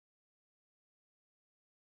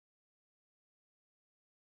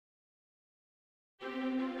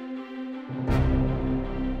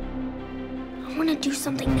I want to do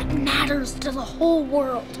something that matters to the whole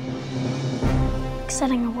world. Like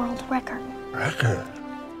setting a world record. Record?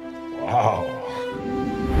 Wow.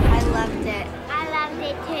 I loved it. I loved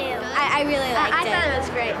it too. I really liked it. I thought it was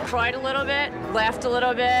great. Cried a little bit, laughed a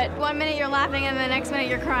little bit. 1 minute you're laughing and the next minute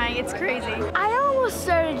you're crying. It's crazy. I almost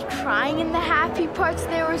started crying in the happy parts.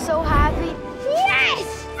 They were so happy.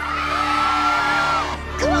 Yes!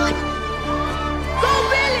 Come on! Go,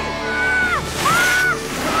 Billy!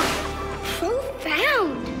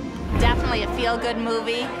 Profound. Definitely a feel-good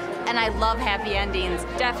movie, and I love happy endings.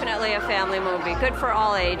 Definitely a family movie, good for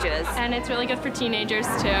all ages. And it's really good for teenagers,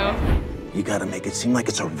 too. You gotta make it seem like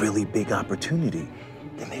it's a really big opportunity.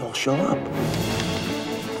 Then they all show up.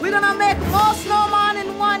 We're gonna make more snowmen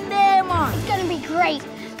in 1 day, man. It's gonna be great.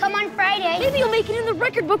 Come on Friday. Maybe you'll make it in the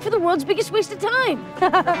record book for the world's biggest waste of time.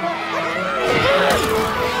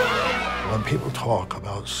 When people talk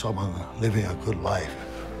about someone living a good life,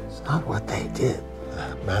 it's not what they did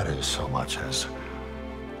that matters so much as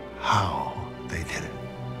how they did it.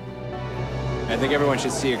 I think everyone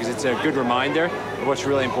should see it because it's a good reminder of what's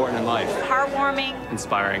really important in life. Heartwarming.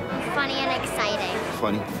 Inspiring. Funny and exciting.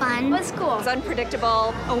 Funny. Fun. Was cool. It's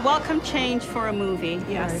unpredictable. A welcome change for a movie,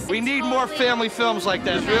 yes. We need more family films like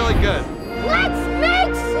that. It's really good. Let's make